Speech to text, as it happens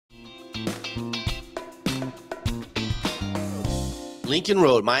Lincoln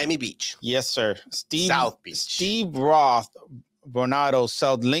Road, Miami Beach. Yes, sir. South Beach. Steve Roth, VORNADO,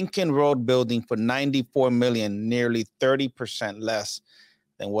 sold Lincoln Road building for $94 million, nearly 30% less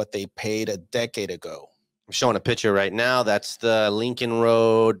than what they paid a decade ago. I'm showing a picture right now. That's the Lincoln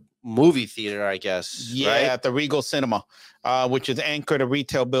Road movie theater, I guess. Yeah, right? at the Regal Cinema, which is anchored a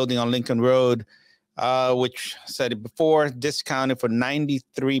retail building on Lincoln Road, which said it before, discounted for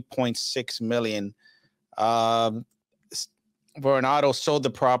 $93.6 million. VORNADO sold the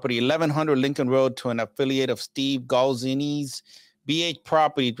property, 1100 Lincoln Road, to an affiliate of Steve Galzini's BH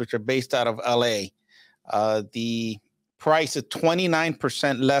Properties, which are based out of LA. The price is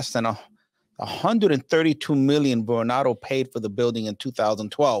 29% less than $132 million VORNADO paid for the building in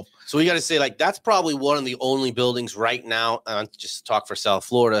 2012. So we got to say, like, that's probably one of the only buildings right now, just talk for South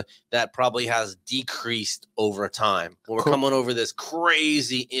Florida, that probably has decreased over time. We're coming over this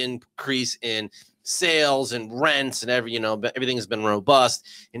crazy increase in sales and rents and everything has been robust.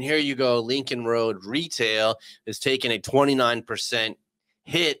 And here you go, Lincoln Road retail is taking a 29%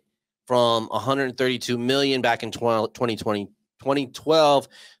 hit from $132 million back in 2012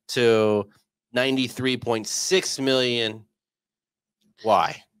 to $93.6 million.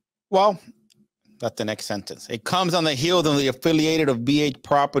 Why? Well, that's the next sentence. It comes on the heels of the affiliated of BH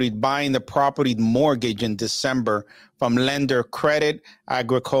Properties buying the property mortgage in December from lender Credit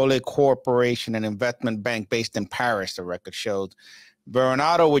Agricole Corporation, an investment bank based in Paris, the record shows.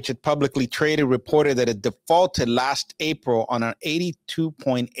 VORNADO, which is publicly traded, reported that it defaulted last April on an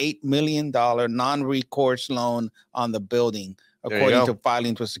 $82.8 million non-recourse loan on the building, according to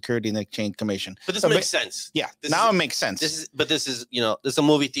filings with Securities and Exchange Commission. But this makes sense. Yeah, it makes sense. This is a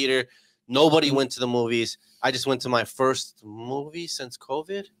movie theater. Nobody went to the movies. I just went to my first movie since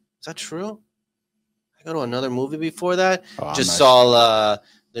COVID. Is that true? I go to another movie before that. Just saw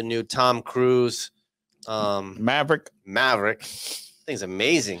the new Tom Cruise Maverick. Thing's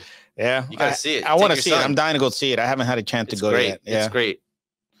amazing. Yeah, you gotta see it. I want to see it. I'm dying to go see it. I haven't had a chance to go yet. Yeah. It's great.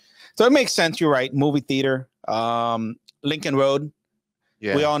 So it makes sense. You're right. Movie theater. Lincoln Road.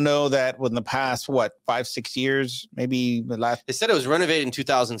 Yeah. We all know that within the past, 5-6 years, maybe the last. They said it was renovated in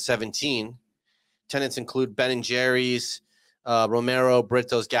 2017. Tenants include Ben & Jerry's, Romero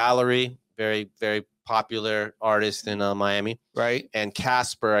Brito's Gallery, very, very popular artist in Miami. Right. And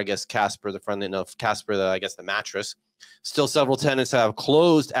Casper, the friend of Casper, the mattress. Still, several tenants have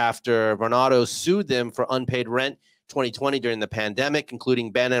closed after VORNADO sued them for unpaid rent 2020 during the pandemic,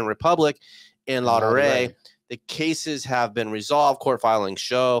 including Ben and Republic and Lauderay. The cases have been resolved. Court filings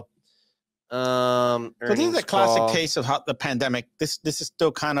show. So this is a classic case of how the pandemic. This is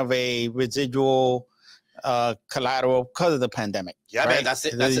still kind of a residual collateral because of the pandemic. Yeah, right? Man, that's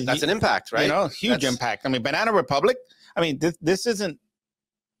it. That's an impact, right? Huge impact. I mean, Banana Republic. I mean, this isn't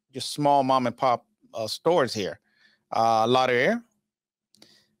just small mom and pop stores here. Lauderay,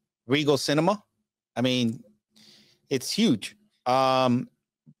 Regal Cinema. I mean, it's huge.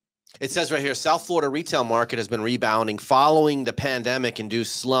 It says right here, South Florida retail market has been rebounding following the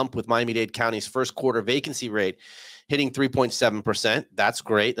pandemic-induced slump, with Miami-Dade County's first quarter vacancy rate hitting 3.7%. That's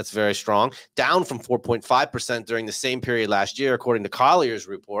great. That's very strong. Down from 4.5% during the same period last year, according to Collier's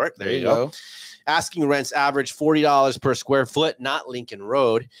report. There you go. Asking rents average $40 per square foot, not Lincoln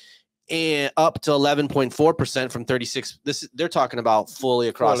Road, and up to 11.4% from 36. They're talking about fully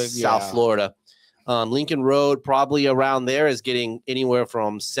across South Florida. Lincoln Road, probably around there, is getting anywhere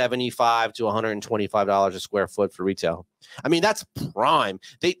from $75 to $125 a square foot for retail. I mean, that's prime.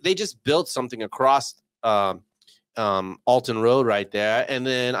 They just built something across Alton Road right there. And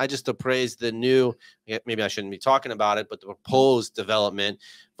then I just appraised the new, maybe I shouldn't be talking about it, but the proposed development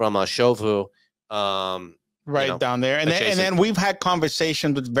from Shovu. Down there. And then we've had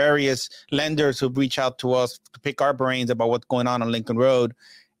conversations with various lenders who've reached out to us to pick our brains about what's going on Lincoln Road.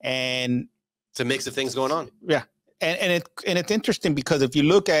 And it's a mix of things going on. Yeah. And it's interesting because if you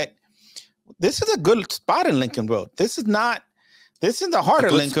look at, this is a good spot in Lincoln Road. This is the heart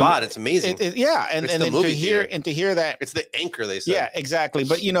of Lincoln spot. It's amazing. And to hear that it's the anchor, they say. Yeah, exactly.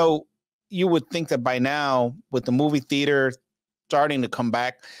 But you would think that by now, with the movie theater starting to come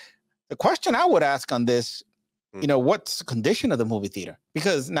back, the question I would ask on this, what's the condition of the movie theater?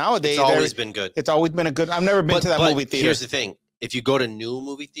 Because nowadays it's always been good. It's always been I've never been to that movie theater. Here's the thing. If you go to new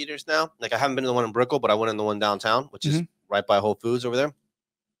movie theaters now, like I haven't been to the one in Brickell, but I went in the one downtown, which is right by Whole Foods over there. It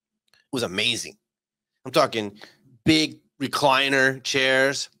was amazing. I'm talking big recliner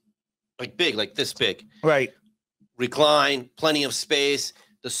chairs, like this big. Right. Recline, plenty of space,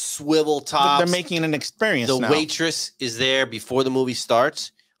 the swivel tops. They're making an experience now. The waitress is there before the movie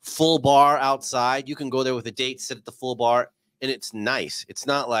starts. Full bar outside. You can go there with a date, sit at the full bar, and it's nice. It's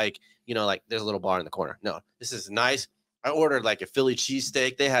not like you know, like there's a little bar in the corner. No, this is nice. I ordered like a Philly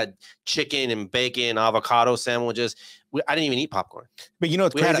cheesesteak. They had chicken and bacon, avocado sandwiches. I didn't even eat popcorn. But you know,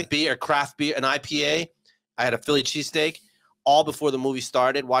 it's we crazy. had a beer, craft beer, an IPA. I had a Philly cheesesteak all before the movie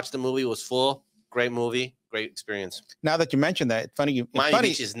started. Watched the movie, was full. Great movie, great experience. Now that you mentioned that, it's funny. Miami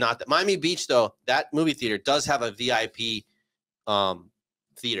Beach is not that. Miami Beach, though, that movie theater does have a VIP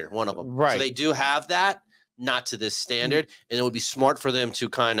theater, one of them. Right. So they do have that, not to this standard. And it would be smart for them to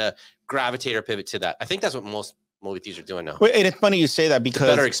kind of gravitate or pivot to that. I think that's what most movie theaters are doing now. Well, and it's funny you say that because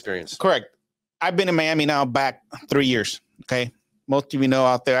better experience. Correct. I've been in Miami now back 3 years. Okay. Most of you know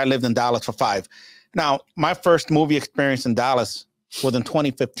out there, I lived in Dallas for 5. Now, my first movie experience in Dallas was in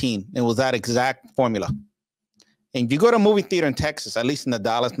 2015. It was that exact formula. And if you go to a movie theater in Texas, at least in the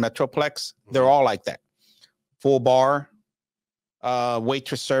Dallas Metroplex, they're all like that. Full bar,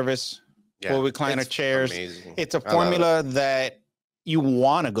 waitress service, full recliner chairs. Amazing. It's a formula that you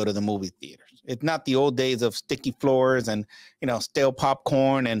want to go to the movie theaters. It's not the old days of sticky floors and, you know, stale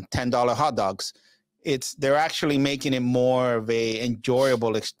popcorn and $10 hot dogs. They're actually making it more of a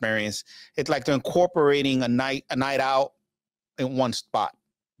enjoyable experience. It's like they're incorporating a night out in one spot.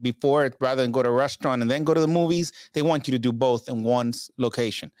 Before, rather than go to a restaurant and then go to the movies, they want you to do both in one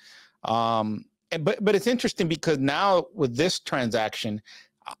location. But it's interesting because now with this transaction,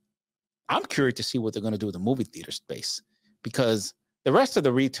 I'm curious to see what they're going to do with the movie theater space, because the rest of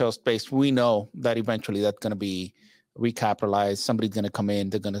the retail space, we know that eventually that's going to be recapitalized. Somebody's going to come in.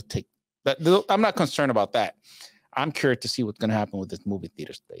 They're going to take that. I'm not concerned about that. I'm curious to see what's going to happen with this movie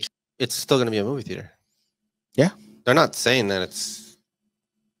theater space. It's still going to be a movie theater. Yeah. They're not saying that it's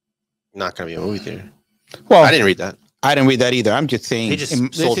not going to be a movie theater. Well, I didn't read that. I didn't read that either. I'm just saying. They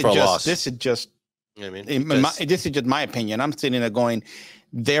just sold for a loss. This is just, you know what I mean? this is just my opinion. I'm sitting there going,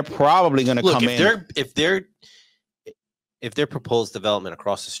 they're probably going to come in. If their proposed development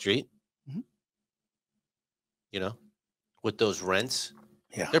across the street, you know, with those rents,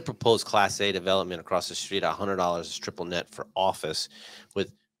 their proposed Class A development across the street at $100 is triple net for office,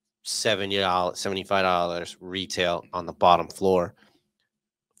 with $75 retail on the bottom floor,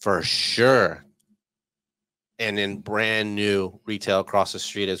 for sure. And then brand new retail across the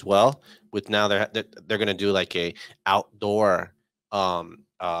street as well. With now they're going to do like a outdoor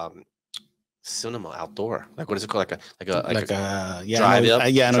cinema outdoor, like what is it called, like a drive-up, but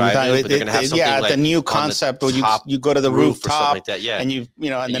they're gonna have something like the new concept where you go to the rooftop like that, and you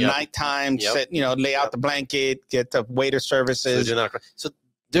know in the nighttime set, you know, lay out the blanket, get the waiter services. So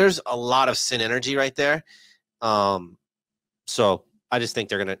there's a lot of synergy right there. So I just think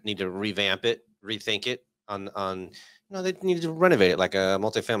they're gonna need to revamp it, rethink it on you know, they need to renovate it like a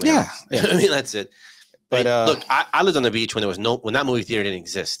multifamily house. I mean, that's it. But look, I lived on the beach when that movie theater didn't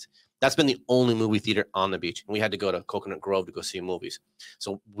exist. That's been the only movie theater on the beach. And we had to go to Coconut Grove to go see movies.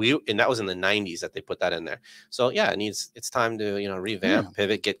 So and that was in the 90s that they put that in there. So yeah, it's time to, you know, revamp,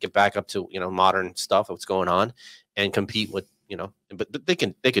 pivot, get back up to, you know, modern stuff, what's going on, and compete with, you know, but they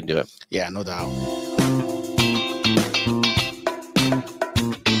can do it. Yeah, no doubt.